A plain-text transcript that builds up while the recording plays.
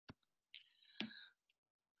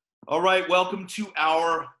All right, welcome to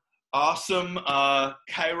our awesome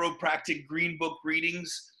chiropractic green book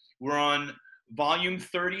readings. We're on volume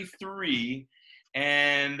 33,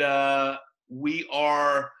 and we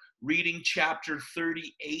are reading chapter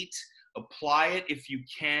 38. Apply it if you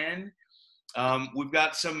can. We've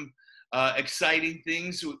got some exciting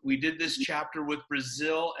things. We did this chapter with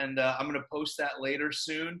Brazil, and I'm going to post that later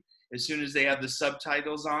soon as they have the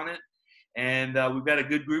subtitles on it. And we've got a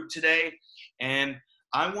good group today. And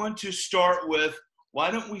I want to start with,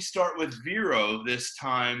 why don't we start with Vero this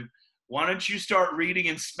time? Why don't you start reading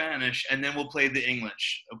in Spanish and then we'll play the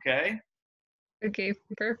English, okay? Ok,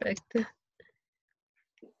 perfecto.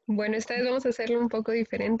 Bueno, esta vez vamos a hacerlo un poco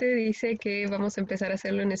diferente. Dice que vamos a empezar a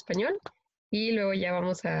hacerlo en español y luego ya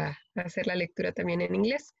vamos a hacer la lectura también en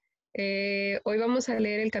inglés. Hoy vamos a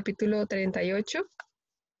leer el capítulo 38.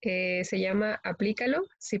 Se llama Aplícalo,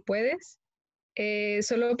 si puedes.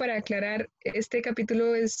 Solo para aclarar, este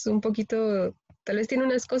capítulo es un poquito, tal vez tiene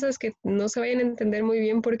unas cosas que no se vayan a entender muy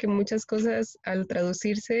bien porque muchas cosas al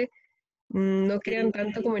traducirse no quedan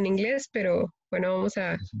tanto como en inglés, pero bueno, vamos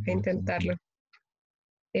a intentarlo.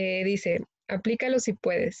 Dice, aplícalo si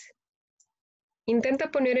puedes. Intenta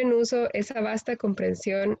poner en uso esa vasta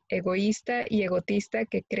comprensión egoísta y egotista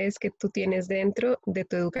que crees que tú tienes dentro de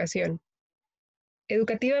tu educación.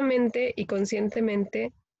 Educativamente y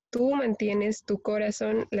conscientemente, tú mantienes tu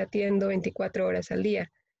corazón latiendo 24 horas al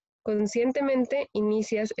día. Conscientemente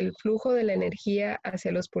inicias el flujo de la energía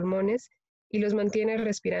hacia los pulmones y los mantienes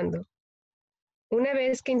respirando. Una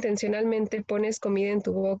vez que intencionalmente pones comida en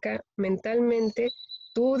tu boca, mentalmente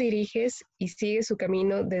tú diriges y sigues su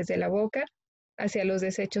camino desde la boca hacia los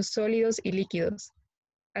desechos sólidos y líquidos,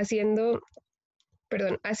 hacia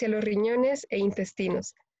los riñones e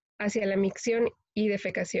intestinos, hacia la micción y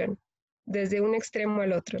defecación, desde un extremo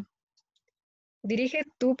al otro. Dirige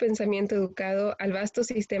tu pensamiento educado al vasto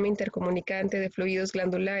sistema intercomunicante de fluidos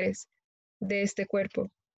glandulares de este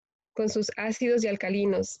cuerpo, con sus ácidos y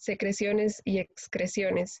alcalinos, secreciones y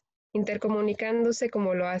excreciones, intercomunicándose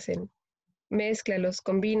como lo hacen. Mézclalos,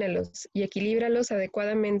 combínalos y equilíbralos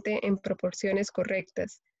adecuadamente en proporciones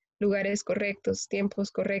correctas, lugares correctos,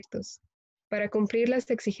 tiempos correctos, para cumplir las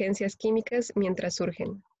exigencias químicas mientras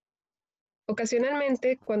surgen.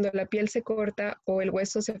 Ocasionalmente, cuando la piel se corta o el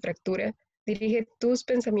hueso se fractura, dirige tus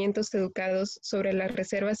pensamientos educados sobre las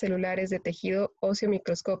reservas celulares de tejido óseo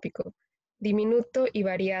microscópico, diminuto y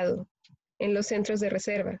variado, en los centros de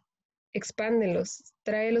reserva. Expándelos,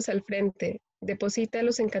 tráelos al frente,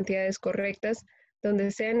 deposítalos en cantidades correctas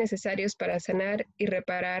donde sean necesarios para sanar y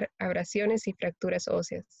reparar abrasiones y fracturas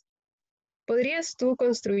óseas. ¿Podrías tú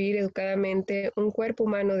construir educadamente un cuerpo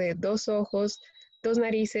humano de 2 ojos, 2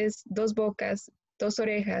 narices, 2 bocas, 2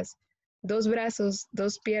 orejas, 2 brazos,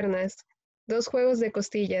 2 piernas, 2 juegos de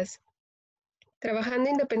costillas,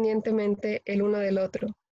 trabajando independientemente el uno del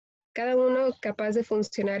otro, cada uno capaz de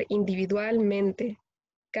funcionar individualmente,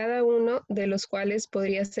 cada uno de los cuales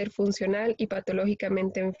podría ser funcional y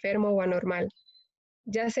patológicamente enfermo o anormal,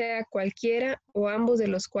 ya sea cualquiera o ambos de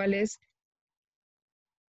los cuales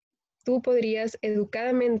tú podrías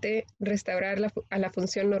educadamente restaurar a la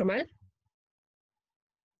función normal?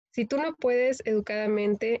 Si tú no puedes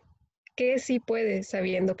educadamente, ¿qué sí puedes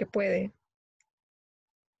sabiendo que puede?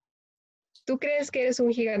 Tú crees que eres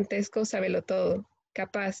un gigantesco sabelotodo,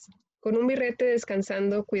 capaz, con un birrete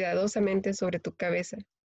descansando cuidadosamente sobre tu cabeza.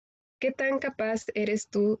 ¿Qué tan capaz eres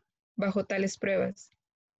tú bajo tales pruebas?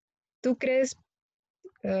 ¿Tú crees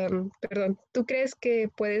que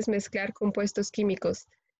puedes mezclar compuestos químicos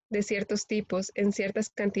de ciertos tipos en ciertas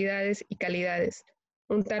cantidades y calidades,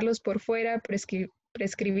 untarlos por fuera,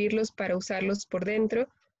 prescribirlos para usarlos por dentro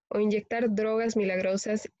o inyectar drogas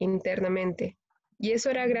milagrosas internamente? Y eso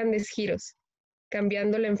hará grandes giros,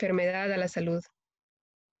 cambiando la enfermedad a la salud.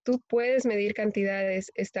 Tú puedes medir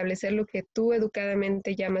cantidades, establecer lo que tú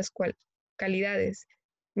educadamente llamas calidades,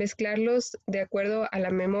 mezclarlos de acuerdo a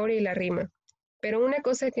la memoria y la rima. Pero una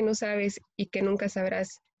cosa que no sabes y que nunca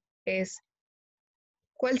sabrás es,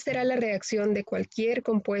 ¿cuál será la reacción de cualquier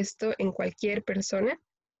compuesto en cualquier persona?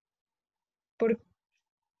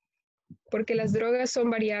 Porque las drogas son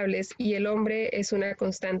variables y el hombre es una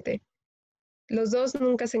constante. Los dos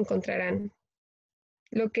nunca se encontrarán.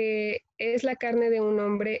 Lo que es la carne de un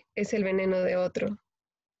hombre es el veneno de otro.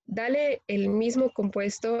 Dale el mismo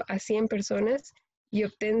compuesto a 100 personas y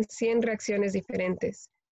obtén 100 reacciones diferentes.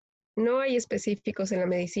 No hay específicos en la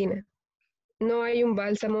medicina. No hay un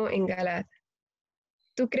bálsamo en Galad.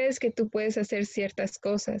 Tú crees que tú puedes hacer ciertas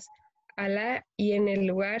cosas, Alá y en el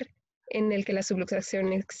lugar en el que la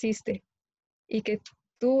subluxación existe, y que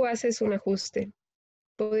tú haces un ajuste.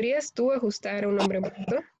 ¿Podrías tú ajustar a un hombre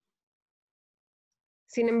muerto?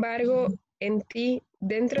 Sin embargo, en ti,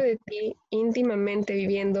 dentro de ti, íntimamente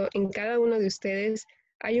viviendo en cada uno de ustedes,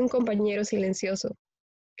 hay un compañero silencioso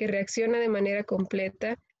que reacciona de manera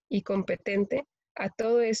completa y competente a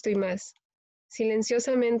todo esto y más,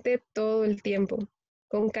 silenciosamente todo el tiempo,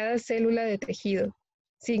 con cada célula de tejido,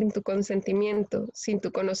 sin tu consentimiento, sin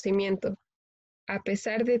tu conocimiento, a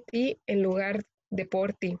pesar de ti en lugar de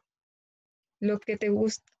por ti. Lo que te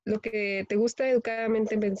gusta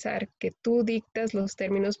educadamente pensar que tú dictas los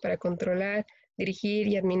términos para controlar, dirigir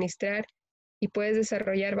y administrar y puedes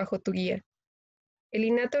desarrollar bajo tu guía. El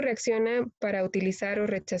innato reacciona para utilizar o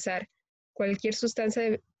rechazar cualquier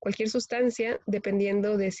sustancia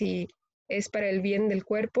dependiendo de si es para el bien del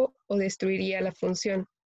cuerpo o destruiría la función.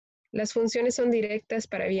 Las funciones son directas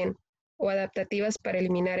para bien o adaptativas para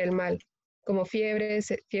eliminar el mal, como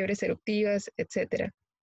fiebres eruptivas, etc.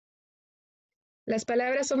 Las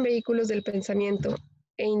palabras son vehículos del pensamiento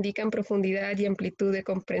e indican profundidad y amplitud de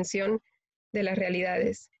comprensión de las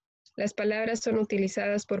realidades. Las palabras son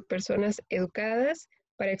utilizadas por personas educadas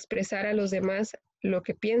para expresar a los demás lo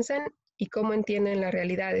que piensan y cómo entienden las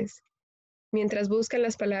realidades, mientras buscan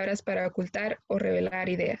las palabras para ocultar o revelar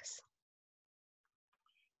ideas.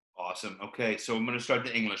 Awesome. Okay, so I'm going to start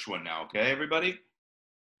the English one now. Okay, everybody?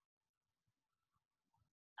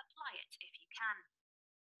 Apply it if you can.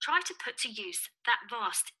 Try to put to use that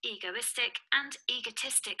vast egoistic and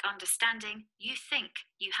egotistic understanding you think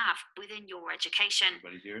you have within your education.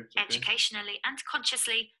 Everybody here? It's okay? Educationally and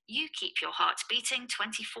consciously, you keep your heart beating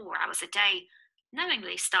 24 hours a day.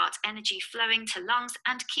 Knowingly start energy flowing to lungs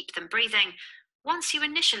and keep them breathing. Once you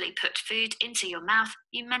initially put food into your mouth,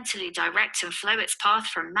 you mentally direct and flow its path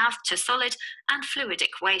from mouth to solid and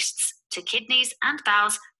fluidic wastes, to kidneys and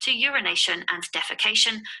bowels, to urination and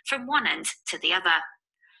defecation, from one end to the other.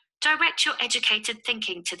 Direct your educated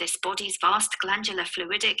thinking to this body's vast glandular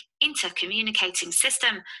fluidic intercommunicating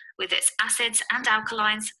system with its acids and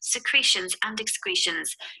alkalines, secretions and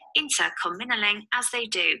excretions, intercomingling as they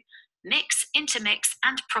do. Mix, intermix,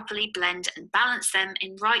 and properly blend and balance them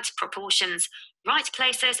in right proportions, right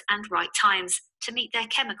places and right times to meet their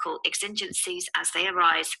chemical exigencies as they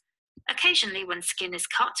arise. Occasionally, when skin is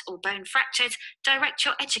cut or bone fractured, direct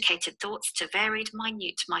your educated thoughts to varied,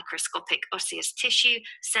 minute, microscopic osseous tissue,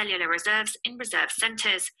 cellular reserves in reserve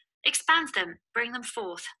centers. Expand them, bring them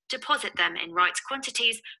forth, deposit them in right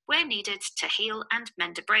quantities where needed to heal and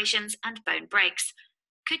mend abrasions and bone breaks.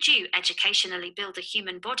 Could you educationally build a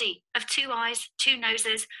human body of 2 eyes, 2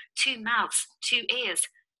 noses, 2 mouths, 2 ears,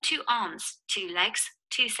 2 arms, 2 legs,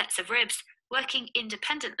 2 sets of ribs, working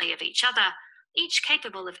independently of each other, each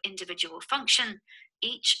capable of individual function,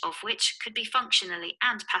 each of which could be functionally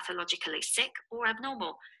and pathologically sick or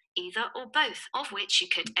abnormal, either or both of which you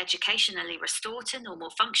could educationally restore to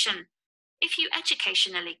normal function? If you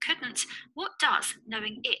educationally couldn't, what does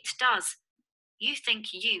knowing it does? You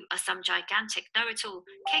think you are some gigantic know-it-all,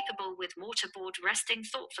 capable with mortarboard resting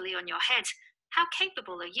thoughtfully on your head. How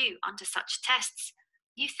capable are you under such tests?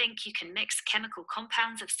 You think you can mix chemical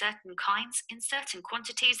compounds of certain kinds in certain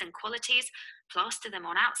quantities and qualities, plaster them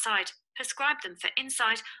on outside, prescribe them for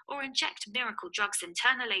inside, or inject miracle drugs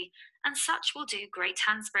internally, and such will do great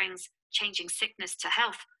handsprings, changing sickness to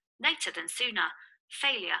health, later than sooner.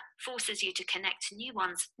 Failure forces you to connect new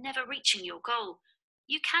ones, never reaching your goal.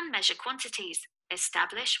 You can measure quantities,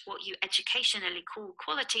 establish what you educationally call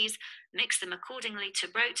qualities, mix them accordingly to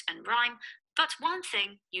rote and rhyme, but one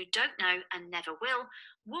thing you don't know and never will,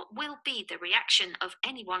 what will be the reaction of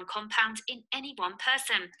any one compound in any one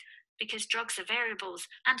person? Because drugs are variables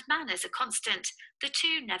and man is a constant, the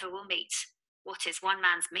two never will meet. What is one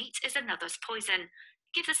man's meat is another's poison.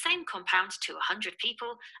 Give the same compound to 100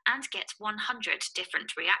 people and get 100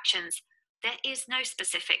 different reactions. There is no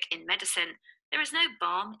specific in medicine. There is no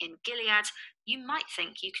balm in Gilead. You might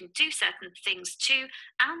think you can do certain things too,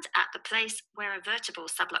 and at the place where a vertebral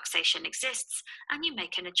subluxation exists, and you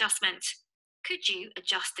make an adjustment. Could you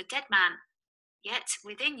adjust a dead man? Yet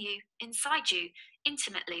within you, inside you,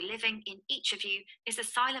 intimately living in each of you, is a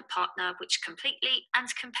silent partner which completely and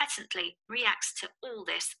competently reacts to all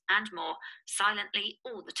this and more, silently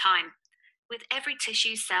all the time. With every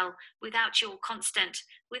tissue cell, without your constant,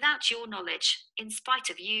 without your knowledge, in spite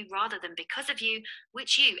of you rather than because of you,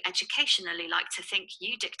 which you educationally like to think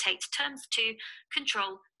you dictate terms to,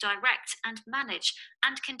 control, direct, and manage,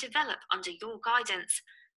 and can develop under your guidance.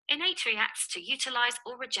 Innate reacts to utilize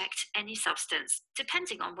or reject any substance,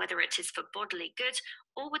 depending on whether it is for bodily good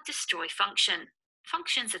or would destroy function.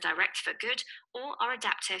 Functions are direct for good or are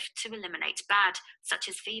adaptive to eliminate bad, such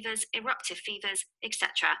as fevers, eruptive fevers,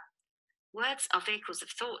 etc. Words are vehicles of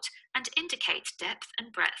thought and indicate depth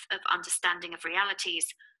and breadth of understanding of realities.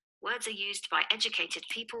 Words are used by educated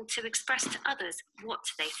people to express to others what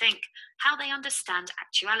they think, how they understand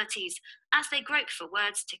actualities, as they grope for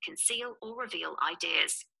words to conceal or reveal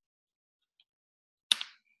ideas.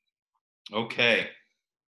 Okay.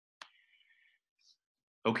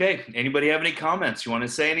 Okay, anybody have any comments? You want to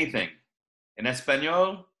say anything? En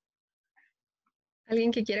español?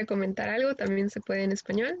 ¿Alguien que quiera comentar algo también se puede en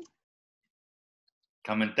español?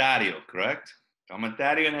 Comentario, correct?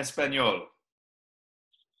 Comentario en español.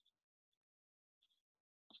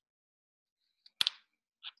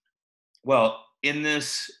 Well, in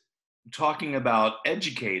this talking about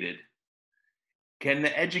educated, can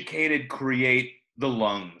the educated create the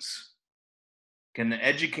lungs? Can the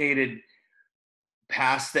educated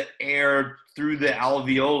pass the air through the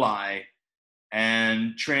alveoli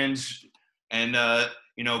and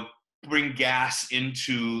bring gas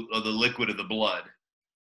into the liquid of the blood?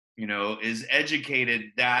 Is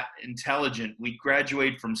educated that intelligent? We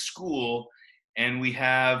graduate from school and we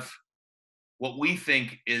have what we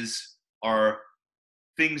think is our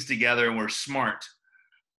things together and we're smart,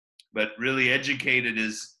 but really educated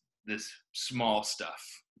is this small stuff.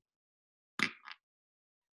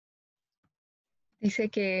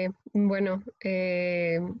 Dice que, bueno,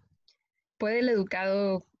 ¿puede el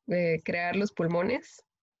educado crear los pulmones?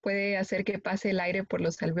 ¿Puede hacer que pase el aire por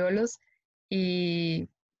los alveolos? ¿Y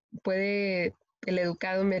puede el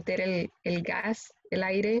educado meter el gas, el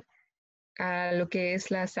aire, a lo que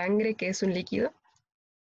es la sangre, que es un líquido?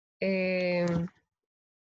 El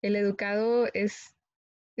educado es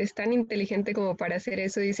tan inteligente como para hacer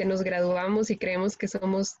eso. Dice, nos graduamos y creemos que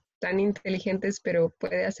somos tan inteligentes, pero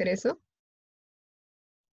 ¿puede hacer eso?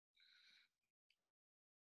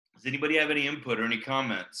 Does anybody have any input or any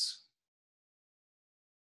comments?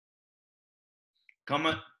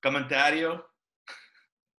 Comentario.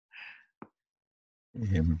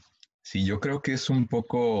 Sí, yo creo que es un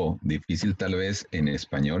poco difícil tal vez en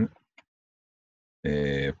español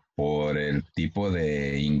por el tipo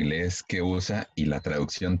de inglés que usa y la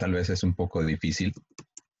traducción tal vez es un poco difícil,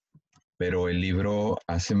 pero el libro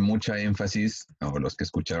hace mucha énfasis, o los que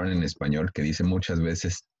escucharon en español, que dice muchas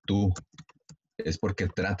veces tú, es porque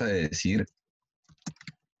trata de decir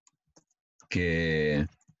que,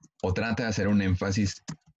 o trata de hacer un énfasis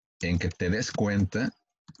en que te des cuenta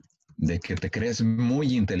de que te crees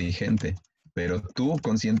muy inteligente, pero tú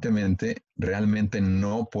conscientemente realmente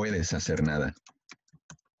no puedes hacer nada.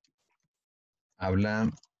 Habla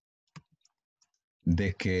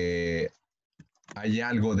de que hay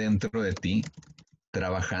algo dentro de ti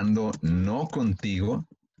trabajando no contigo,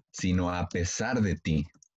 sino a pesar de ti.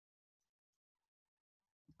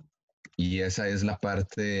 Y esa es la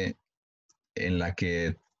parte en la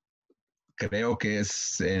que creo que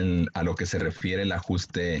es a lo que se refiere el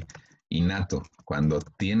ajuste innato, cuando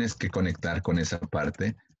tienes que conectar con esa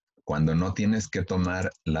parte, cuando no tienes que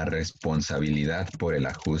tomar la responsabilidad por el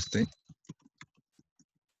ajuste.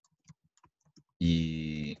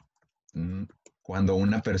 Y cuando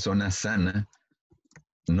una persona sana,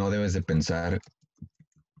 no debes de pensar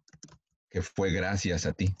que fue gracias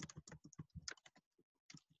a ti.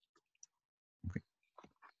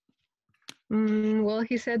 Well,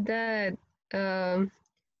 he said that,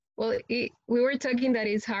 we were talking that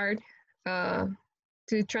it's hard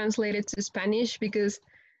to translate it to Spanish because,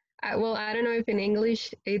 I don't know if in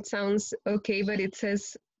English it sounds okay, but it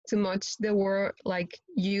says too much the word like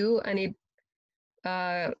you, and it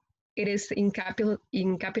is in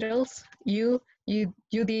capitals. You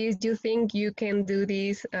this, you think you can do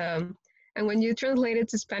this, and when you translate it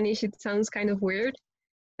to Spanish, it sounds kind of weird,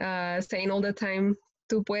 saying all the time,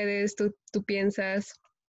 tú puedes, tú piensas.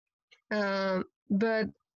 But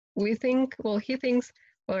we think, well, he thinks,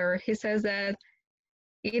 or he says that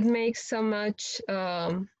it makes so much,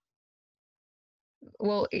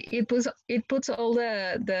 it puts all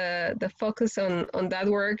the focus on that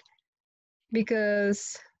work,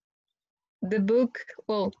 because the book,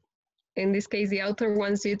 well, in this case, the author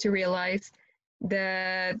wants you to realize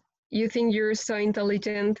that you think you're so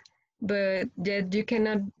intelligent, but yet you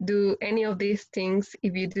cannot do any of these things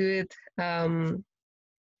if you do it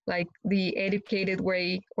like the educated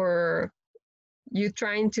way, or you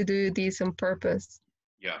trying to do this on purpose.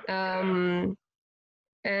 Yeah.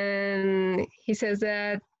 And he says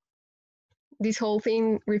that this whole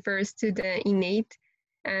thing refers to the innate,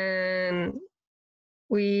 and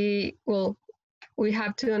we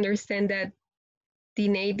have to understand that the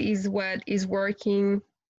innate is what is working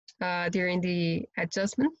during the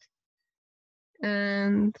adjustment,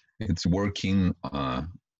 and it's working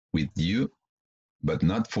with you, but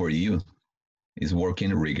not for you. It's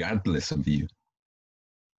working regardless of you.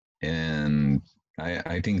 And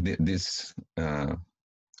I think that this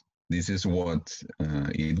this is what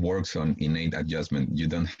it works on innate adjustment. You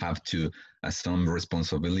don't have to assume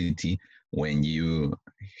responsibility when you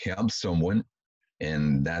help someone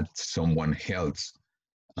and that someone heals.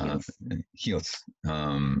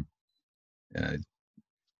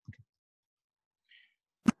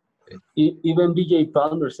 Even B.J.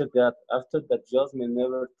 Palmer said that after the adjustment,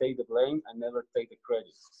 never take the blame and never take the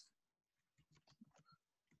credit.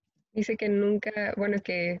 Dice que nunca, bueno,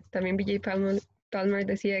 que también B.J. Palmer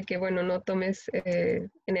decía que, bueno, no tomes en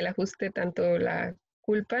el ajuste tanto la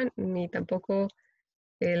culpa ni tampoco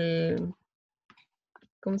el,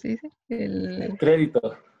 ¿cómo se dice? El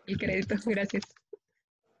crédito. El crédito, gracias.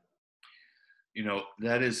 You know,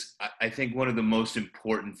 that is, I think, one of the most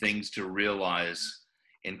important things to realize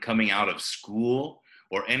in coming out of school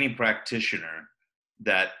or any practitioner,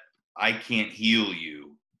 that I can't heal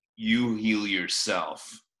you. You heal yourself.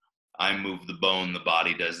 I move the bone, the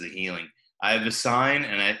body does the healing. I have a sign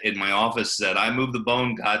and in my office said, I move the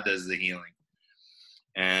bone, God does the healing.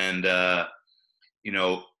 And, you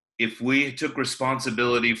know, if we took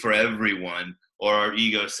responsibility for everyone, or our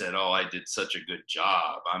ego said, oh, I did such a good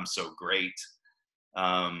job, I'm so great,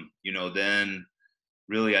 you know, then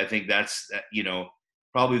really I think that's, you know,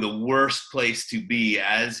 probably the worst place to be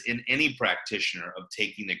as in any practitioner of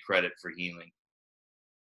taking the credit for healing.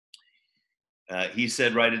 He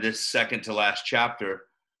said right at this second to last chapter,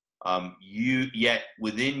 yet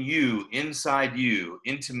within you, inside you,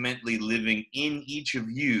 intimately living in each of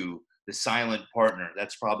you, the silent partner.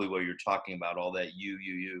 That's probably what you're talking about, all that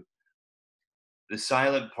you. The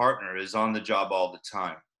silent partner is on the job all the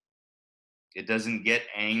time. It doesn't get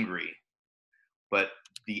angry, but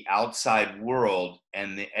the outside world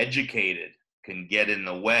and the educated can get in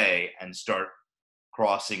the way and start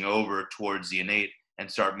crossing over towards the innate and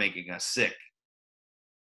start making us sick.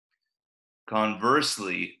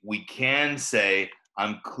 Conversely, we can say,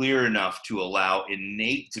 I'm clear enough to allow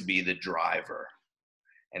innate to be the driver.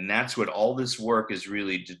 And that's what all this work is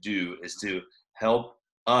really to do, is to help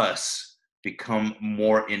us become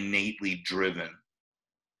more innately driven.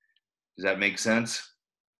 Does that make sense?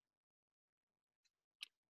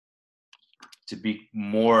 To be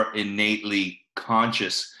more innately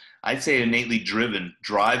conscious. I'd say innately driven,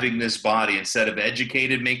 driving this body instead of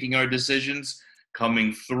educated, making our decisions,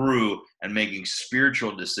 coming through and making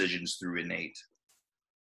spiritual decisions through innate.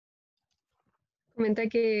 Comenta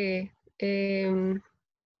que,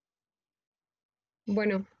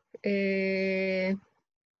 bueno, él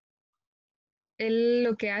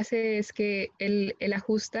lo que hace es que él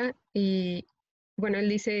ajusta y, bueno, él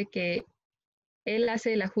dice que él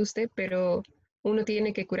hace el ajuste, pero uno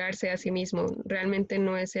tiene que curarse a sí mismo. Realmente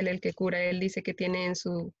no es él el que cura. Él dice que tiene en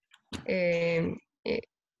su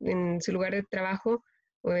lugar de trabajo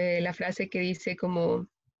la frase que dice como,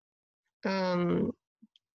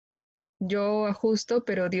 yo ajusto,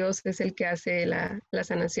 pero Dios es el que hace la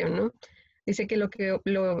sanación, ¿no? Dice que el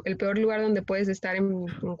peor lugar donde puedes estar en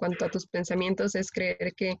cuanto a tus pensamientos es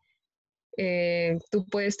creer que tú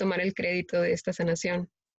puedes tomar el crédito de esta sanación,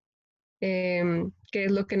 que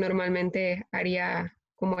es lo que normalmente haría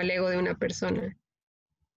como el ego de una persona.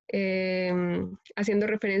 Haciendo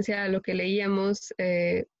referencia a lo que leíamos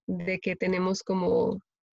de que tenemos como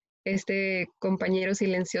este compañero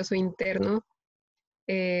silencioso interno,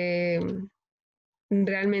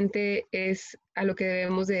 realmente es a lo que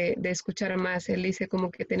debemos de escuchar más. Él dice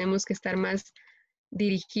como que tenemos que estar más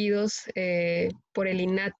dirigidos por el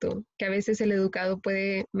innato, que a veces el educado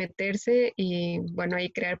puede meterse y, bueno,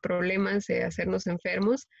 ahí crear problemas, hacernos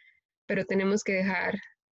enfermos, pero tenemos que dejar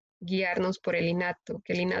guiarnos por el innato,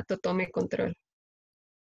 que el innato tome control.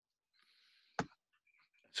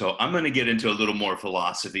 So I'm going to get into a little more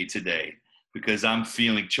philosophy today because I'm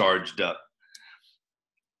feeling charged up.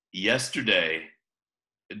 Yesterday,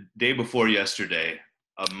 day before yesterday,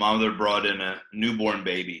 a mother brought in a newborn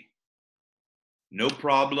baby. No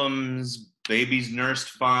problems, baby's nursed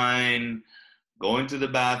fine, going to the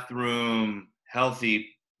bathroom,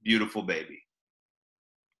 healthy, beautiful baby.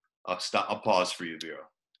 I'll pause for you, Vera.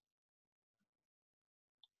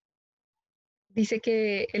 Dice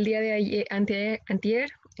que el día de antier,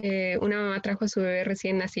 una mamá trajo a su bebé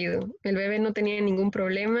recién nacido. El bebé no tenía ningún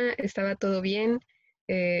problema, estaba todo bien,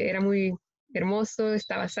 era muy hermoso,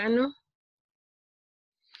 estaba sano.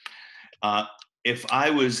 If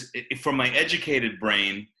from my educated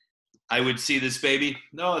brain, I would see this baby,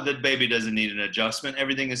 no, that baby doesn't need an adjustment,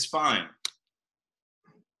 everything is fine.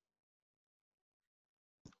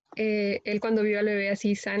 Él cuando vio al bebé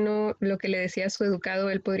así sano, lo que le decía a su educado,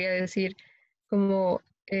 él podría decir como,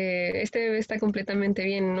 este bebé está completamente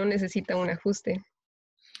bien, no necesita un ajuste.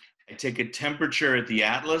 I take a temperature at the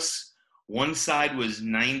Atlas, One side was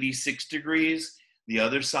 96 degrees, the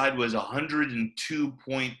other side was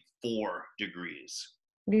 102.4 degrees.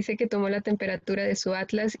 Dice que tomó la temperatura de su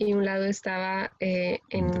atlas y un lado estaba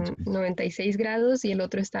en 96 grados y el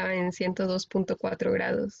otro estaba en 102.4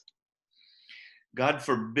 grados. God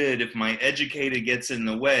forbid if my educator gets in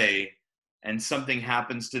the way and something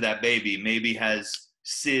happens to that baby, maybe has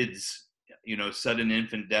SIDS, sudden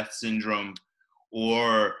infant death syndrome,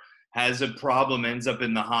 or has a problem, ends up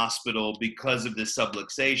in the hospital because of this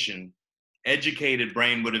subluxation. Educated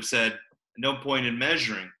brain would have said, no point in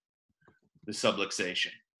measuring the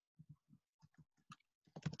subluxation.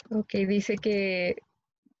 Ok, dice que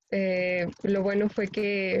lo bueno fue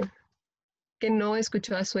que no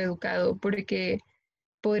escuchó a su educado, porque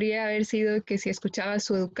podría haber sido que si escuchaba a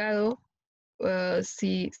su educado,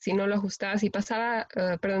 si no lo ajustaba, si pasaba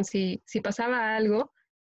algo,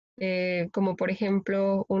 como por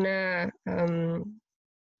ejemplo una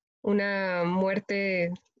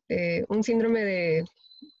muerte, un síndrome de,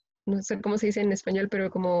 no sé cómo se dice en español,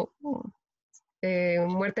 pero como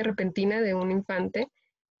muerte repentina de un infante,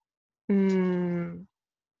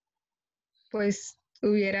 pues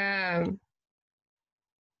hubiera...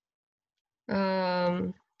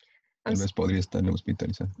 Tal vez podría estar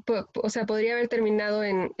hospitalizado. O sea, podría haber terminado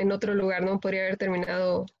en otro lugar, ¿no? Podría haber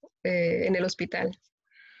terminado en el hospital.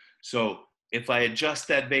 So if I adjust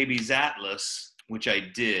that baby's atlas, which I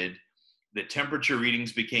did, the temperature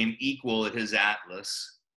readings became equal at his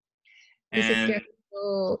atlas. Dice And que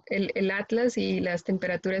el atlas y las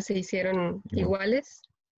temperaturas se hicieron iguales.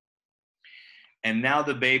 And now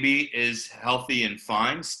the baby is healthy and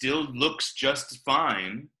fine, still looks just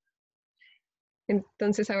fine.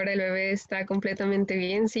 Entonces ahora el bebé está completamente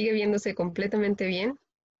bien, sigue viéndose completamente bien.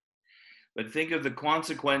 But think of the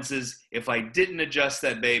consequences if I didn't adjust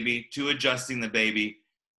that baby to adjusting the baby.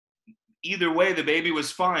 Either way, the baby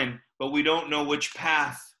was fine, but we don't know which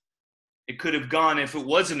path it could have gone if it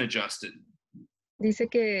wasn't adjusted. Dice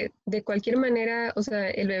que de cualquier manera, o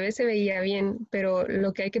sea, el bebé se veía bien, pero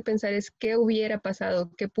lo que hay que pensar es qué hubiera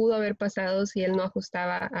pasado, qué pudo haber pasado si él no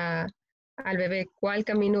ajustaba al bebé, cuál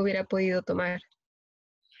camino hubiera podido tomar.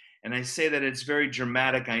 And I say that it's very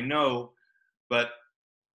dramatic, I know, but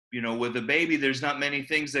with a baby, there's not many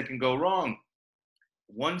things that can go wrong.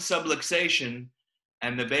 One subluxation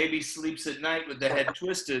and the baby sleeps at night with the head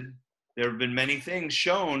twisted. There have been many things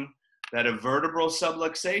shown that a vertebral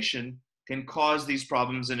subluxation can cause these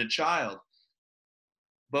problems in a child.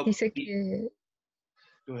 But Dice que,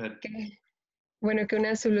 go ahead. Bueno, que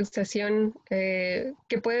una subluxación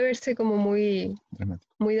que puede verse como muy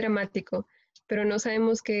dramático, pero no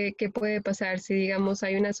sabemos qué puede pasar si, digamos,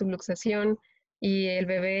 hay una subluxación y el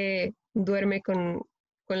bebé duerme con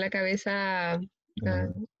la cabeza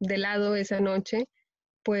de lado esa noche,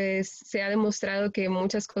 pues se ha demostrado que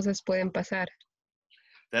muchas cosas pueden pasar.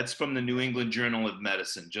 That's from the New England Journal of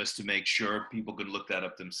Medicine, just to make sure people could look that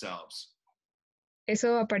up themselves.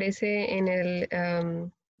 Eso aparece en el,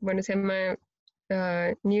 bueno, se llama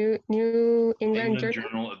New England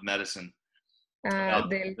Journal of Medicine. About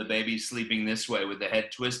the baby sleeping this way with the head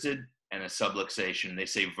twisted and a subluxation. They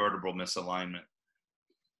say vertebral misalignment.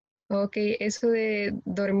 Ok, eso de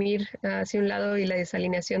dormir hacia un lado y la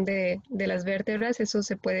desalineación de las vértebras, eso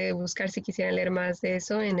se puede buscar si quisieran leer más de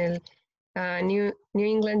eso en el New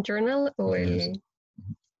England Journal o el,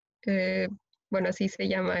 bueno, así se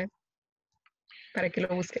llama, para que lo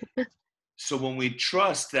busquen. So when we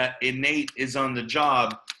trust that innate is on the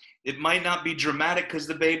job, it might not be dramatic because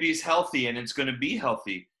the baby is healthy and it's going to be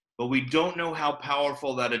healthy, but we don't know how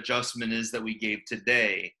powerful that adjustment is that we gave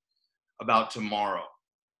today about tomorrow.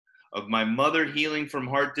 Of my mother healing from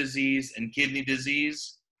heart disease and kidney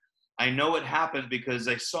disease, I know it happened because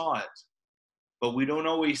I saw it, but we don't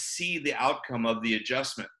always see the outcome of the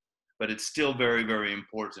adjustment, but it's still very, very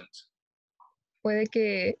important. Puede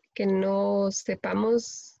que no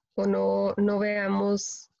sepamos o no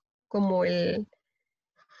veamos como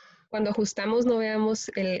cuando ajustamos no veamos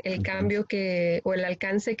el cambio o el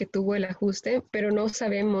alcance que tuvo el ajuste, pero no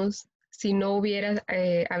sabemos si no hubiera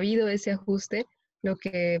habido ese ajuste, lo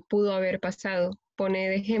que pudo haber pasado. Pone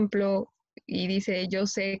de ejemplo y dice, yo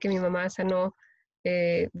sé que mi mamá sanó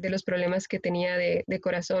de los problemas que tenía de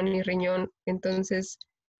corazón y riñón, entonces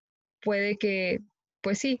puede que,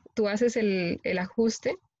 pues sí, tú haces el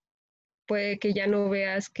ajuste, puede que ya no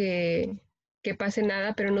veas que pase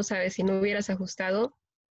nada, pero no sabes si no hubieras ajustado,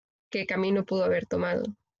 qué camino pudo haber tomado.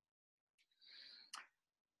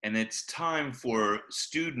 And it's time for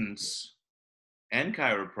students and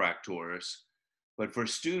chiropractors, but for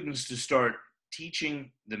students to start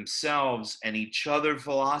teaching themselves and each other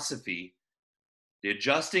philosophy The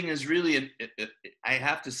adjusting is really, I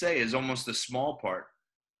have to say, is almost the small part.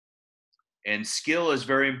 And skill is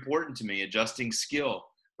very important to me, adjusting skill.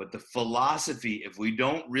 But the philosophy, if we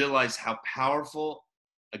don't realize how powerful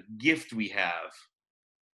a gift we have,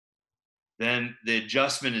 then the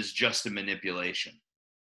adjustment is just a manipulation.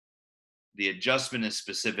 The adjustment is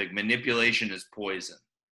specific. Manipulation is poison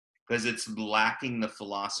because it's lacking the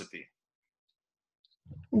philosophy.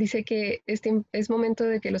 Dice que es momento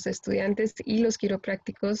de que los estudiantes y los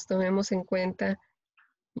quiroprácticos tomemos en cuenta,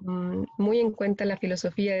 muy en cuenta la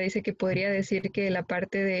filosofía. Dice que podría decir que la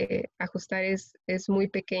parte de ajustar es muy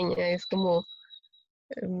pequeña, es como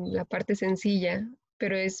la parte sencilla,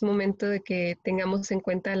 pero es momento de que tengamos en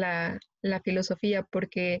cuenta la filosofía,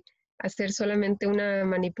 porque hacer solamente una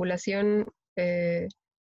manipulación,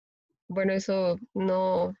 bueno, eso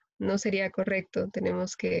no sería correcto.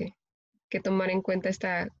 Tenemos que tomar en cuenta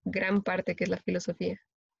esta gran parte que es la filosofía.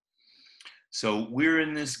 So we're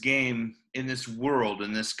in this game, in this world,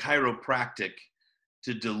 in this chiropractic,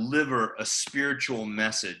 to deliver a spiritual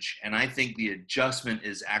message. And I think the adjustment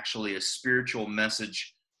is actually a spiritual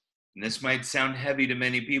message. And this might sound heavy to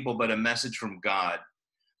many people, but a message from God.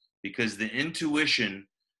 Because the intuition,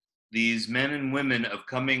 these men and women of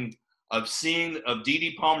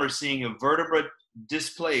Dee Palmer seeing a vertebra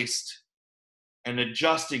displaced and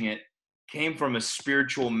adjusting it came from a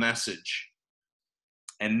spiritual message.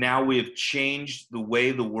 And now we have changed the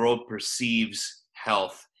way the world perceives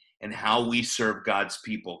health and how we serve God's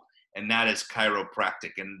people. And that is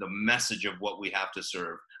chiropractic and the message of what we have to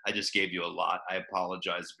serve. I just gave you a lot. I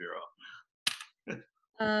apologize, Vero.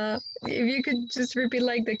 If you could just repeat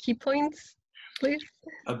like the key points, please.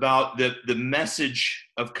 About the message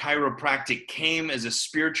of chiropractic came as a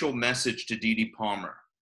spiritual message to Dee Palmer.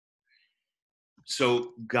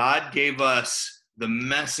 So God gave us the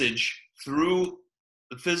message through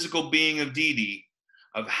the physical being of Dee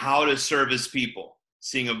of how to serve his people,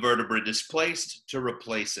 seeing a vertebra displaced to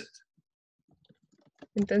replace it.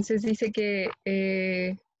 Entonces dice que,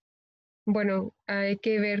 bueno, hay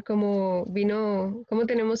que ver cómo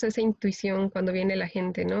tenemos esa intuición cuando viene la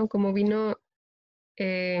gente, ¿no? Cómo vino,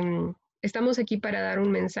 estamos aquí para dar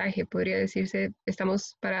un mensaje, podría decirse,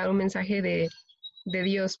 estamos para dar un mensaje de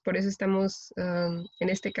Dios, por eso estamos en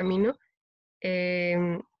este camino.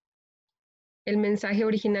 El mensaje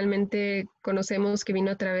originalmente conocemos que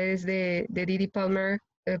vino a través de Dee Palmer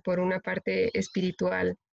por una parte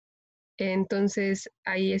espiritual. Entonces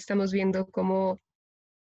ahí estamos viendo cómo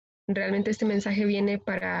realmente este mensaje viene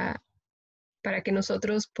para que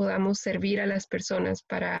nosotros podamos servir a las personas,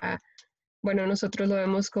 bueno, nosotros lo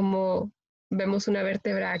vemos como, vemos una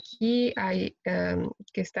vértebra aquí,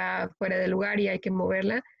 que está fuera de lugar y hay que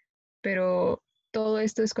moverla, pero todo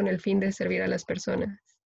esto es con el fin de servir a las personas.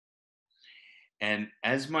 And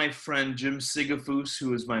as my friend Jim Sigafus,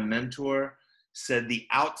 who is my mentor, said, the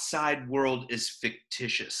outside world is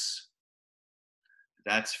fictitious.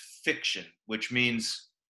 That's fiction, which means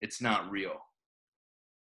it's not real.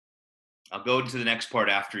 I'll go to the next part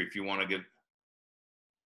after if you want to give.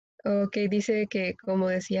 Ok, dice que como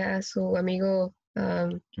decía su amigo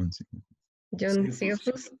John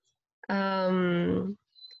Sigafus,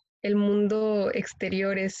 el mundo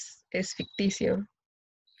exterior es ficticio.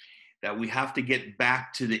 That we have to get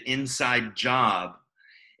back to the inside job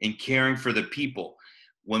in caring for the people.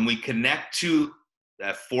 When we connect to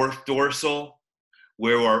that fourth dorsal,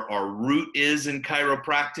 where our root is in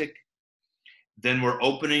chiropractic, then we're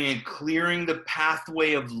opening and clearing the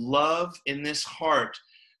pathway of love in this heart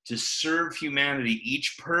to serve humanity.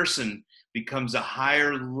 Each person becomes a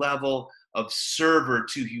higher level of server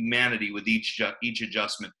to humanity with each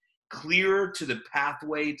adjustment, clearer to the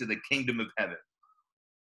pathway to the kingdom of heaven.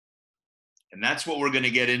 And that's what we're going to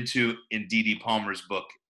get into in Dee Palmer's book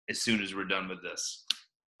as soon as we're done with this.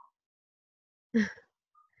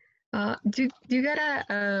 Do you got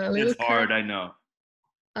a little? It's hard, I know.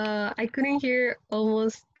 I couldn't hear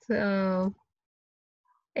almost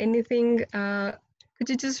anything. Could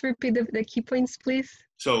you just repeat the key points, please?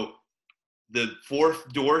 So the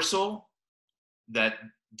fourth dorsal that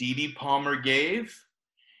Dee Palmer gave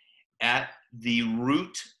at the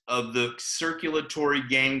root of the circulatory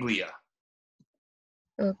ganglia.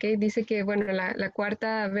 Ok, dice que, bueno, la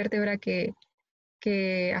cuarta vértebra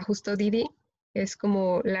que ajustó Dee es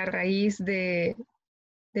como la raíz de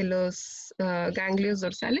los ganglios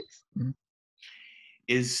dorsales.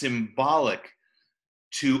 Is symbolic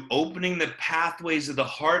to opening the pathways of the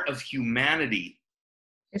heart of humanity.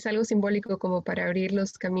 Es algo simbólico como para abrir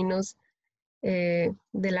los caminos del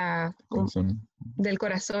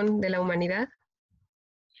corazón de la humanidad.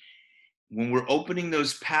 When we're opening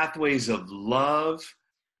those pathways of love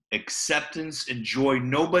acceptance, and joy.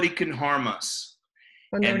 Nobody can harm us.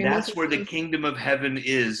 Cuando And abrimos that's where the esos, kingdom of heaven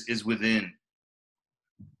is within.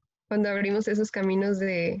 cuando abrimos esos caminos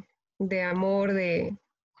de amor,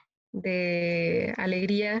 de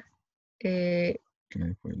alegría,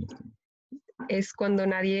 es cuando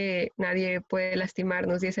nadie puede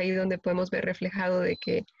lastimarnos y es ahí donde podemos ver reflejado de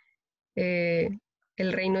que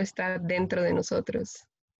el reino está dentro de nosotros.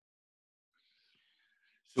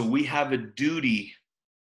 So we have a duty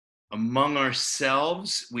among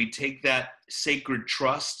ourselves. We take that sacred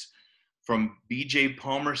trust from B.J.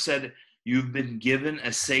 Palmer said, you've been given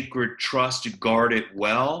a sacred trust to guard it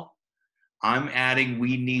well. I'm adding,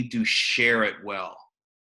 we need to share it well.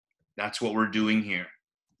 That's what we're doing here.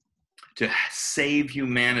 To save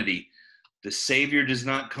humanity. The Savior does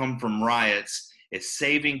not come from riots. Its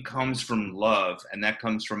saving comes from love, and that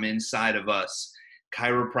comes from inside of us.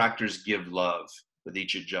 Chiropractors give love with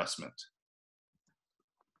each adjustment.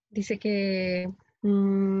 Dice que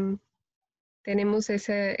tenemos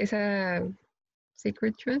esa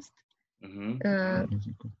sacred trust.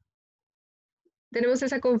 Tenemos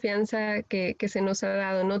esa confianza que se nos ha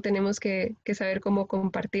dado, ¿no? Tenemos que saber cómo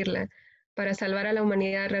compartirla. Para salvar a la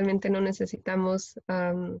humanidad realmente no necesitamos,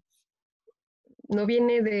 no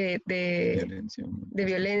viene de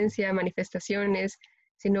violencia, manifestaciones,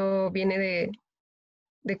 sino viene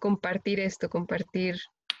de compartir esto, compartir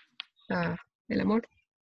el amor.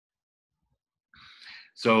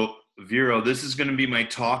 So, Vero, this is going to be my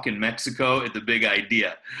talk in Mexico at the Big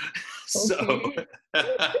Idea. So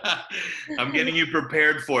I'm getting you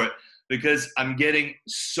prepared for it because I'm getting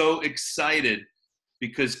so excited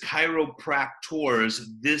because chiropractors,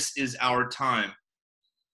 this is our time.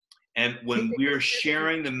 And when we're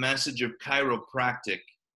sharing the message of chiropractic,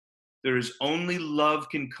 there's only love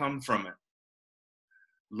can come from it.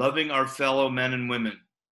 Loving our fellow men and women.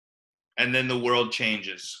 And then the world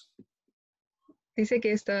changes. Dice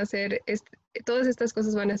que esto va a ser, todas estas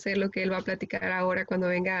cosas van a ser lo que él va a platicar ahora cuando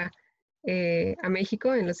venga a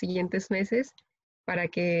México en los siguientes meses para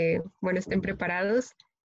que, bueno, estén preparados.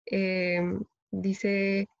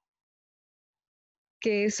 Dice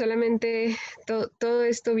que solamente todo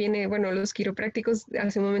esto viene, bueno, los quiroprácticos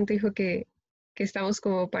hace un momento dijo que estamos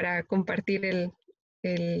como para compartir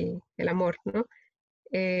el amor, ¿no?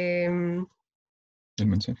 El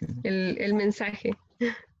mensaje. El mensaje.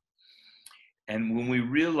 And when we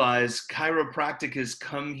realize chiropractic has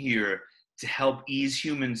come here to help ease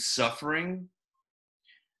human suffering,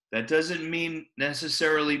 that doesn't mean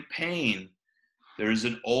necessarily pain. There's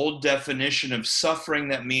an old definition of suffering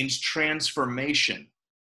that means transformation.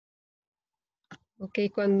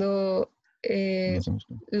 Ok, cuando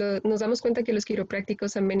nos damos cuenta que los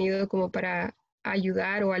quiroprácticos han venido como para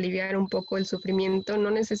ayudar o aliviar un poco el sufrimiento,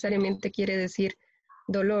 no necesariamente quiere decir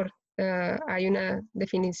dolor. Hay una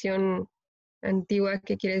definición antigua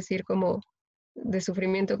que quiere decir como de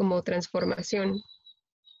sufrimiento como transformación.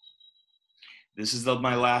 This is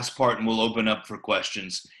my last part and we'll open up for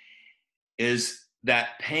questions. Is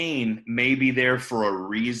that pain may be there for a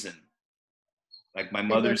reason. Like my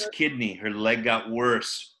mother's kidney, her leg got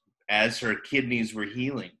worse as her kidneys were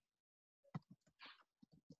healing.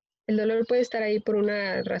 El dolor puede estar ahí por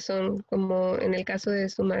una razón, como en el caso de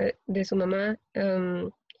su mamá,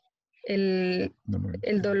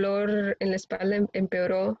 el dolor en la espalda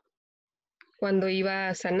empeoró cuando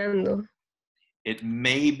iba sanando. It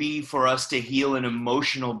may be for us to heal an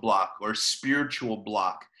emotional block or spiritual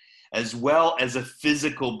block, as well as a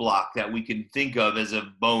physical block that we can think of as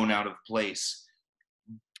a bone out of place,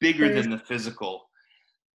 bigger than the physical.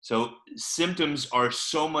 So symptoms are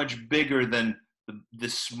so much bigger than the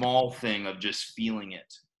small thing of just feeling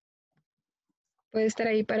it. Puede estar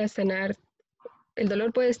ahí para sanar. El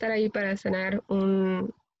dolor puede estar ahí para sanar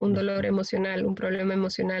un dolor emocional, un problema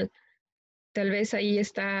emocional. Tal vez ahí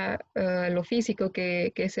está lo físico,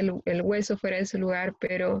 que es el hueso fuera de su lugar,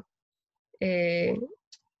 pero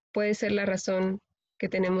puede ser la razón que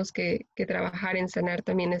tenemos que trabajar en sanar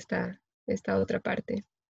también esta otra parte.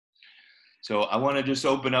 So I want to just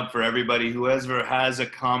open up for everybody, whoever has a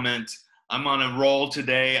comment. I'm on a roll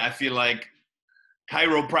today. I feel like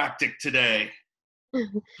chiropractic today.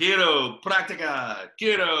 Chiropractica.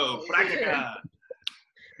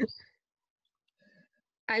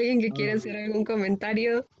 ¿Alguien que quiera hacer algún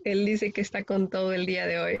comentario? Él dice que está con todo el día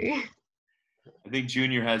de hoy. I think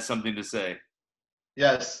Junior has something to say.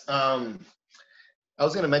 Yes. I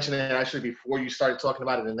was going to mention it actually before you started talking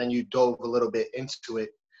about it, and then you dove a little bit into it.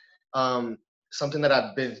 Something that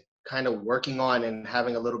I've been kind of working on and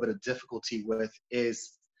having a little bit of difficulty with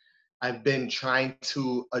is I've been trying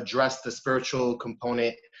to address the spiritual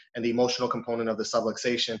component and the emotional component of the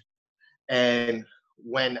subluxation. And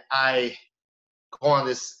when I go on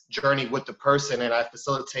this journey with the person and I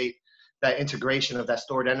facilitate that integration of that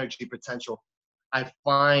stored energy potential, I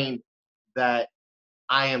find that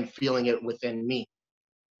I am feeling it within me.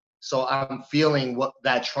 So I'm feeling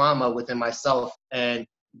that trauma within myself, and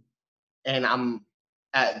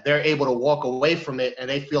they're able to walk away from it, and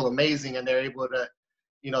they feel amazing, and they're able to,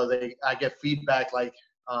 I get feedback like,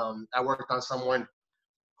 I worked on someone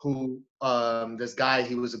who, this guy,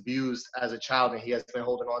 he was abused as a child, and he has been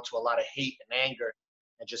holding on to a lot of hate and anger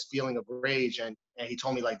and just feeling of rage. And he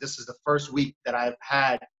told me, like, this is the first week that I've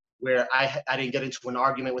had where I didn't get into an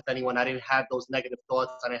argument with anyone. I didn't have those negative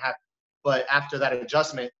thoughts. But after that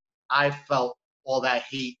adjustment, I felt all that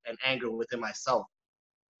hate and anger within myself.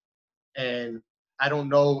 And I don't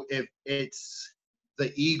know if it's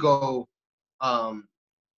the ego,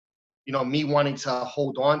 me wanting to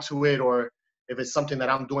hold on to it, or if it's something that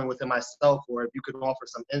I'm doing within myself, or if you could offer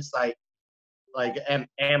some insight, like, am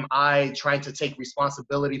I trying to take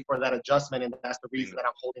responsibility for that adjustment, and that's the reason that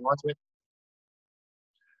I'm holding on to it?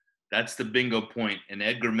 That's the bingo point. And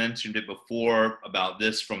Edgar mentioned it before about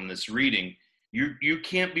this from this reading. You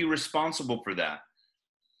can't be responsible for that.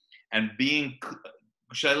 And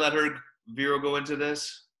should I let her, Vero, go into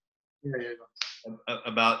this? Yeah.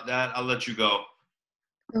 About that, I'll let you go.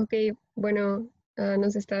 Ok, bueno,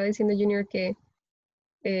 nos estaba diciendo Junior que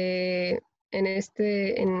en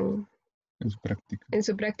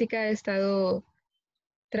su práctica ha estado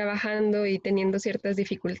trabajando y teniendo ciertas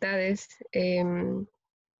dificultades,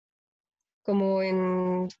 como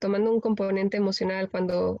en tomando un componente emocional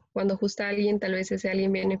cuando ajusta a alguien, tal vez ese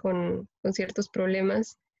alguien viene con ciertos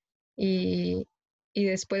problemas y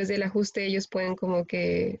después del ajuste ellos pueden como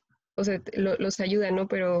que, o sea, los ayuda, ¿no?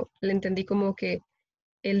 Pero le entendí como que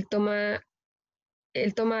él toma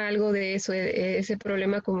algo de eso, ese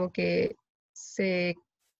problema como que se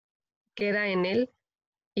queda en él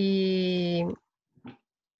y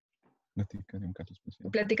platica de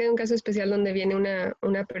un caso especial donde viene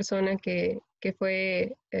una persona que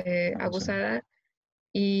fue abusada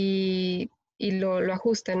y lo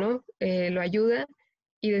ajusta, ¿no? Lo ayuda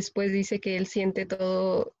y después dice que él siente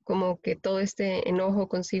todo, como que todo este enojo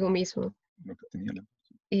consigo mismo.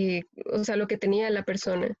 Y, o sea, lo que tenía la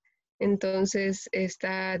persona. Entonces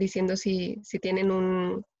está diciendo si tienen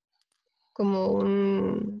algún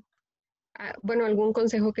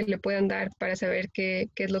consejo que le puedan dar para saber qué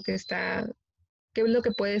es lo que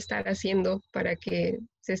puede estar haciendo para que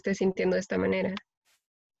se esté sintiendo de esta manera.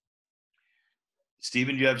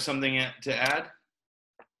 Stephen, do you have something to add?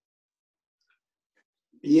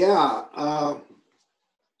 Yeah,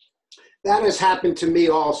 that has happened to me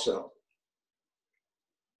also.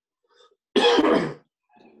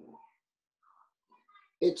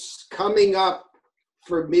 It's coming up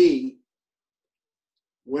for me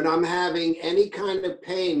when I'm having any kind of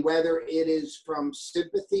pain, whether it is from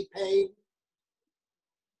sympathy pain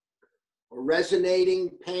or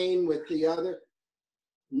resonating pain with the other,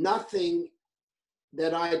 nothing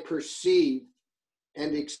that I perceive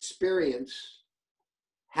and experience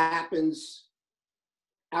happens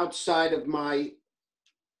outside of my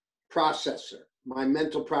processor, my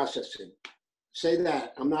mental processing. Say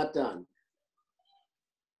that, I'm not done.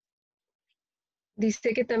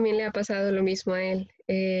 Dice que también le ha pasado lo mismo a él,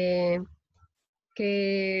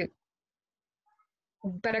 que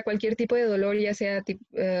para cualquier tipo de dolor, ya sea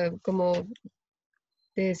como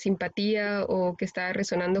de simpatía o que está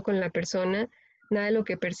resonando con la persona, nada de lo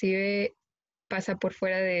que percibe pasa por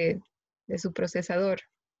fuera de su procesador.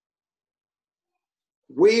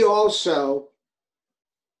 We also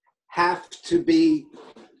have to be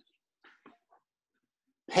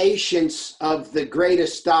patients of the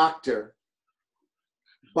greatest doctor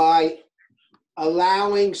by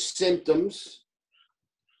allowing symptoms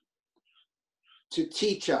to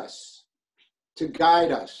teach us, to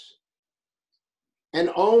guide us. And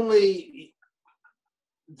only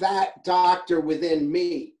that doctor within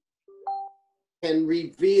me can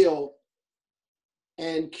reveal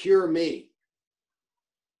and cure me.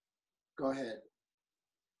 Go ahead.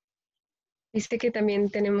 Dice que también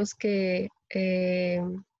tenemos que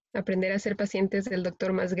aprender a ser pacientes del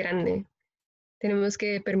doctor más grande. Tenemos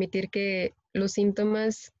que permitir que los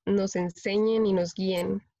síntomas nos enseñen y nos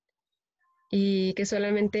guíen. Y que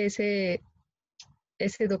solamente ese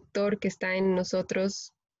doctor que está en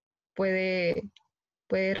nosotros puede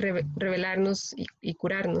revelarnos y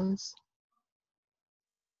curarnos.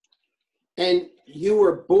 And you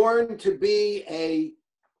were born to be a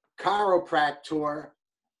chiropractor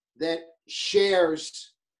that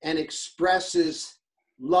shares and expresses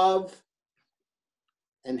love,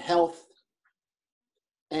 and health,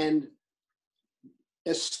 and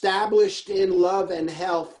established in love and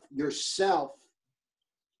health yourself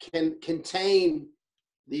can contain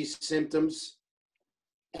these symptoms.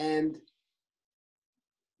 And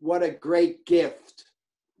what a great gift.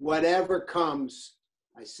 Whatever comes,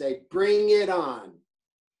 I say, bring it on.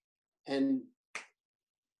 And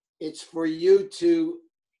it's for you to,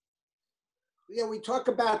 we talk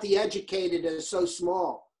about the educated as so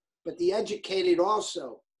small, but the educated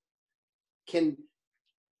also can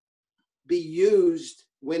be used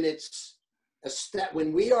when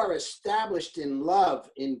when we are established in love,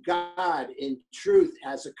 in God, in truth,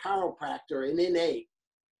 as a chiropractor, and innate,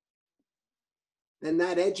 then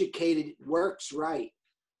that educated works right,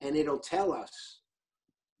 and it'll tell us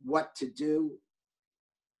what to do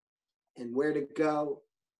and where to go,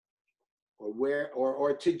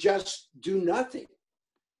 or to just do nothing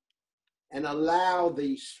and allow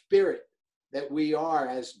the spirit that we are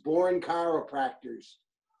as born chiropractors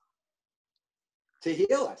to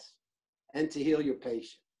heal us and to heal your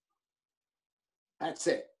patient. That's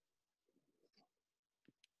it.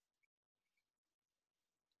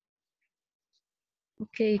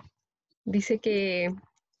 Ok, dice que,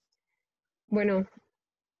 bueno,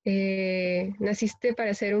 naciste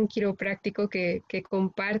para ser un quiropráctico que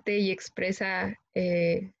comparte y expresa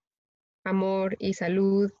amor y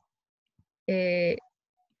salud,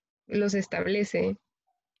 los establece.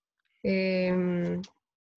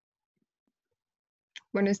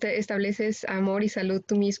 Bueno, estableces amor y salud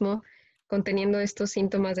tú mismo conteniendo estos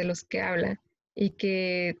síntomas de los que habla, y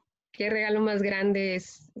que qué regalo más grande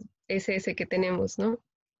es ese que tenemos, ¿no?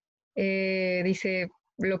 Dice,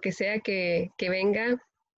 lo que sea que venga,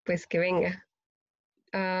 pues que venga.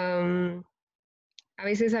 A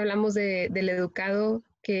veces hablamos del educado,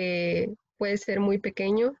 que puede ser muy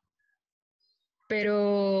pequeño,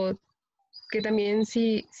 pero que también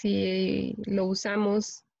si lo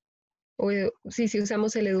usamos, o si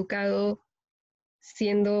usamos el educado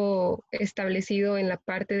siendo establecido en la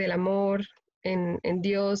parte del amor, en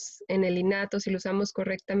Dios, en el innato, si lo usamos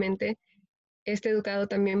correctamente, este educado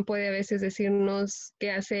también puede a veces decirnos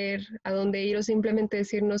qué hacer, a dónde ir, o simplemente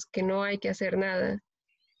decirnos que no hay que hacer nada.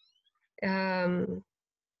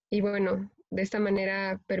 Y bueno, de esta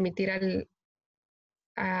manera permitir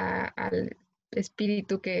al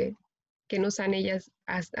espíritu que nos sane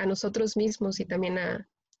a nosotros mismos y también a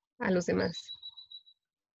los demás.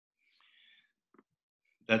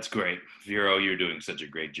 That's great. Vero, you're doing such a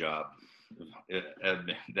great job.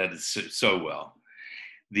 That is so well.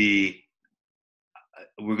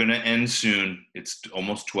 We're going to end soon. It's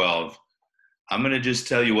almost 12. I'm going to just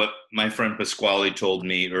tell you what my friend Pasquale told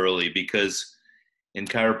me early, because in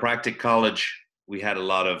chiropractic college, we had a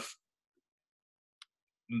lot of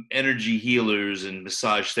energy healers and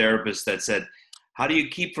massage therapists that said, how do you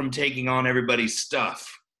keep from taking on everybody's stuff?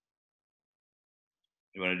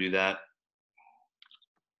 You want to do that?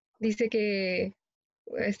 Dice que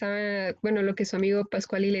bueno, lo que su amigo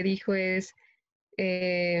Pasquale le dijo es,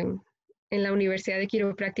 en la Universidad de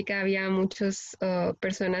Quiropráctica había muchas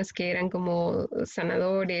personas que eran como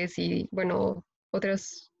sanadores y, bueno,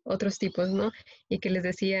 otros tipos, ¿no? Y que les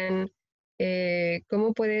decían,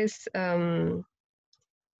 ¿cómo puedes, how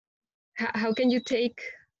can you take,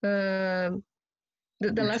 the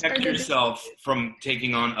last part protect yourself from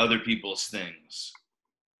taking on other people's things?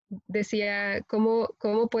 Decía,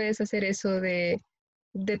 ¿cómo puedes hacer eso de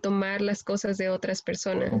tomar las cosas de otras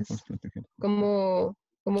personas? ¿Cómo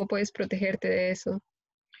puedes protegerte de eso?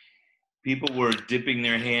 People were dipping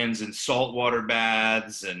their hands in saltwater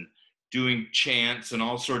baths and doing chants and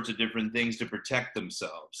all sorts of different things to protect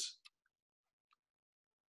themselves.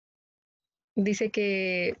 Dice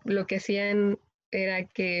que lo que hacían era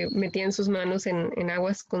que metían sus manos en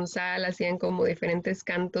aguas con sal, hacían como diferentes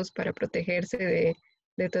cantos para protegerse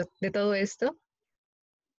de todo esto.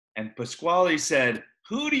 And Pasquale said,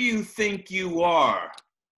 who do you think you are?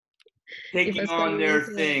 Taking on their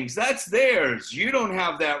things. That's theirs. You don't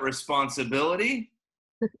have that responsibility.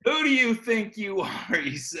 Who do you think you are?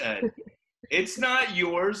 He said. It's not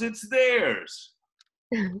yours, it's theirs.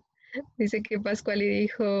 Dice que Pasquale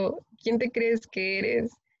dijo, ¿quién te crees que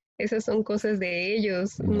eres? Esas son cosas de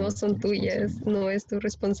ellos, no son tuyas, no es tu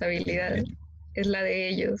responsabilidad, es la de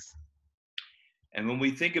ellos. And when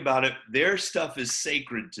we think about it, their stuff is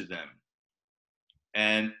sacred to them.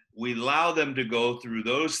 And we allow them to go through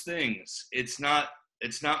those things. It's not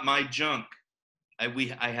my junk. I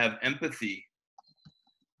have empathy.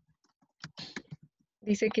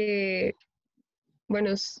 Dice que,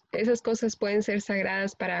 bueno, esas cosas pueden ser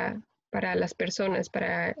sagradas para las personas,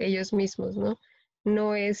 para ellos mismos, ¿no?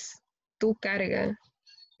 No es tu carga.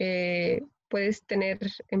 Puedes tener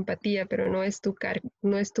empatía, pero no es tu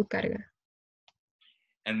carga.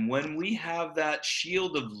 And when we have that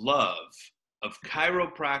shield of love, of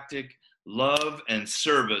chiropractic love and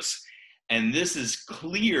service, and this is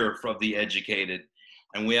clear from the educated,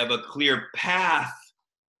 and we have a clear path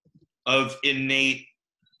of innate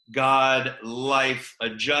God life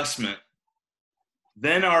adjustment,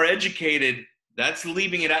 then our educated, that's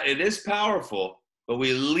leaving it out. It is powerful, but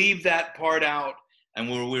we leave that part out, and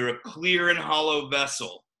we're a clear and hollow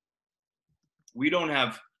vessel.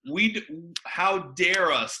 How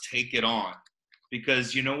dare us take it on?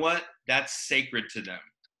 Because you know what? That's sacred to them.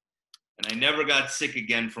 And I never got sick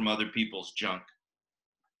again from other people's junk.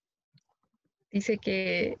 Dice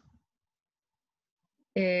que,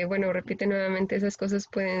 bueno, repite nuevamente, esas cosas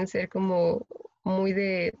pueden ser como muy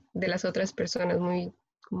de las otras personas, muy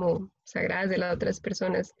como sagradas de las otras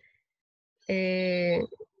personas.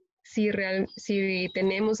 Si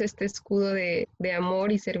tenemos este escudo de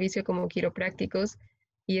amor y servicio como quiroprácticos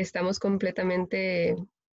y estamos completamente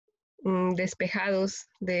despejados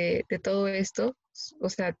de todo esto, o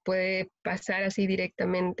sea, puede pasar así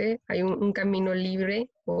directamente, hay un camino libre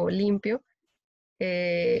o limpio.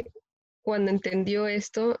 Cuando entendió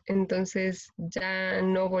esto, entonces ya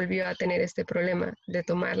no volvió a tener este problema de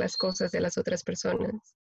tomar las cosas de las otras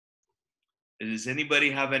personas. Does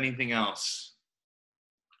anybody have anything else?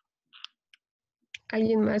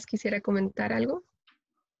 ¿Alguien más quisiera comentar algo?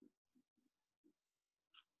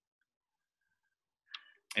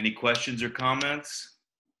 Any questions or comments?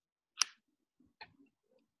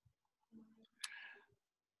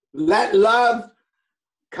 Let love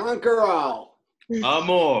conquer all.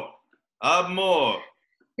 Amor, amor,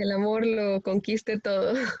 El amor lo conquiste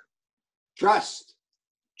todo. Trust.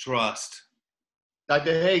 trust.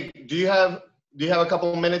 Dr. Haig, do you have a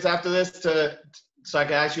couple of minutes after this so I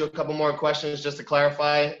can ask you a couple more questions just to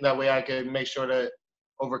clarify? That way I can make sure to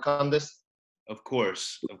overcome this. Of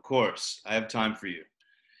course. I have time for you.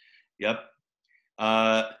 Yep.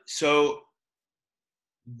 So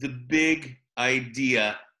the big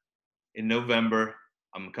idea in November,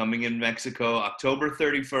 I'm coming in Mexico, October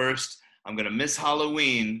 31st. I'm going to miss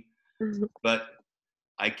Halloween, but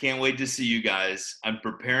I can't wait to see you guys. I'm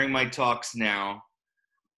preparing my talks now.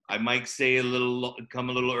 I might come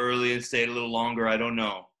a little early and stay a little longer. I don't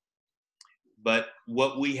know. But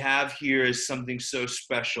what we have here is something so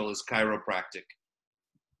special as chiropractic.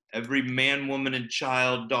 Every man, woman, and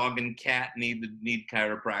child, dog, and cat need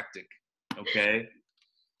chiropractic. Okay?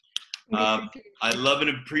 I love and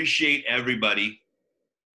appreciate everybody.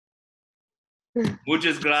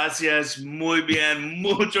 Muchas gracias. Muy bien.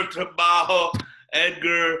 Mucho trabajo.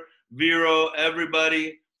 Edgar, Vero,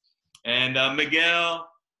 everybody. And Miguel,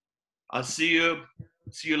 I'll see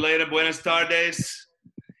you later. Buenas tardes.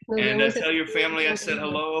 And tell your family I said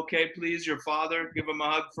hello, okay, please. Your father, give him a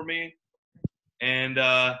hug for me. And,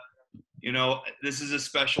 this is a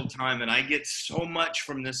special time, and I get so much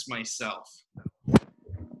from this myself.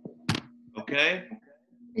 Okay?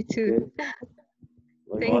 Me too.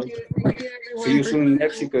 Thank you, everyone. See you soon in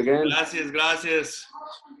Mexico again. Gracias.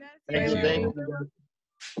 Thank you.